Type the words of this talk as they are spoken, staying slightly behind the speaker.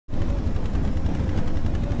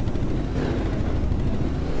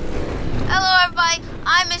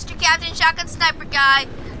I'm Mr. Captain Shotgun Sniper Guy.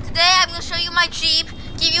 Today I'm going to show you my Jeep,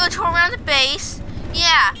 give you a tour around the base.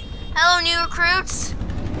 Yeah, hello new recruits.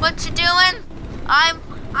 What you doing?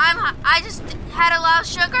 I just had a lot of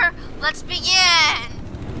sugar. Let's begin.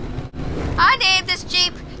 I named this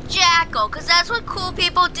Jeep Jackal, because that's what cool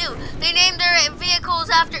people do. They name their vehicles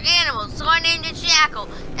after animals, so I named it Jackal,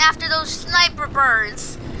 after those sniper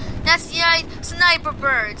birds. That's sniper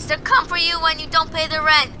birds. They'll come for you when you don't pay the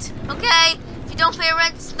rent, okay? If you don't pay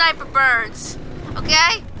rent, sniper birds,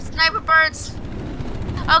 okay? Sniper birds.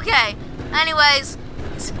 Okay, anyways,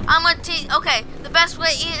 I'm gonna teach, okay, the best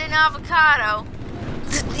way to eat an avocado,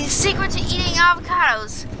 the secret to eating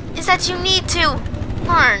avocados is that you need to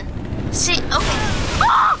learn. See, okay.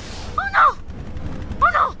 Oh no! Oh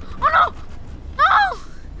no! Oh no! No!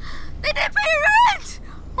 They didn't pay rent!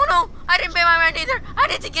 Oh no! I didn't pay my rent either. I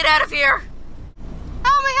need to get out of here.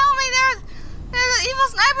 Help me! Help me! There's evil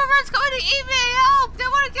sniper birds going to eat me! Help! They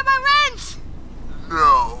want to get my rent!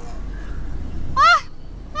 No. What?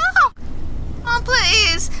 No! Oh,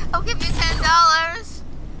 please! I'll give you $10.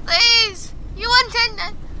 Please! You want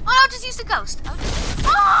 $10? Oh, I'll just use the ghost.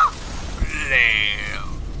 Oh!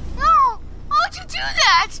 No! Why would you do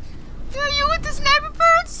that? Are you with the sniper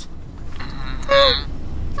birds?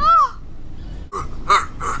 Oh!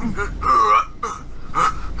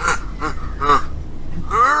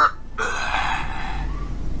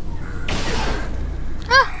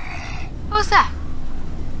 What was that?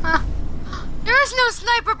 There is no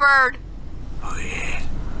sniper bird. Oh yeah.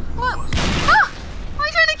 What? Ah! Why are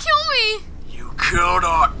you trying to kill me? You killed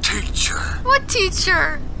our teacher. What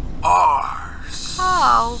teacher? Ours.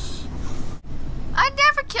 Oh. I'd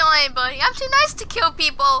never kill anybody. I'm too nice to kill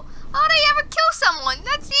people. Why would I ever kill someone?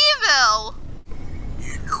 That's evil.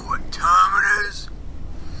 You know what time it is?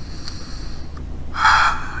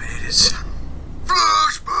 It is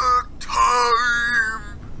flashback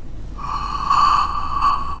time.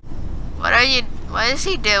 What is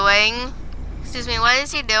he doing? Excuse me, what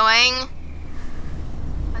is he doing?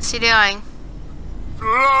 What's he doing?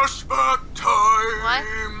 Flashback time. What?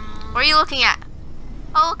 What are you looking at?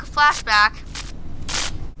 Oh, look, a flashback.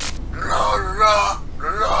 La la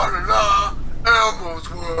la la la. Elmo's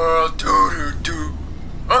world. Doo doo doo.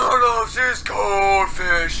 I loves his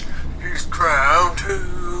goldfish. He's crowned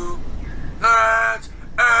too. That's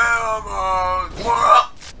Elmo's world.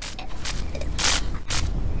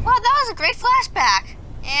 Wow, that was a great flashback.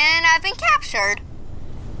 And I've been captured.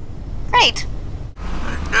 Great.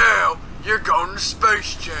 And now you're going to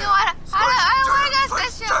Space Jam. No, I don't want to go to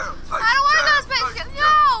Space Jam. I don't want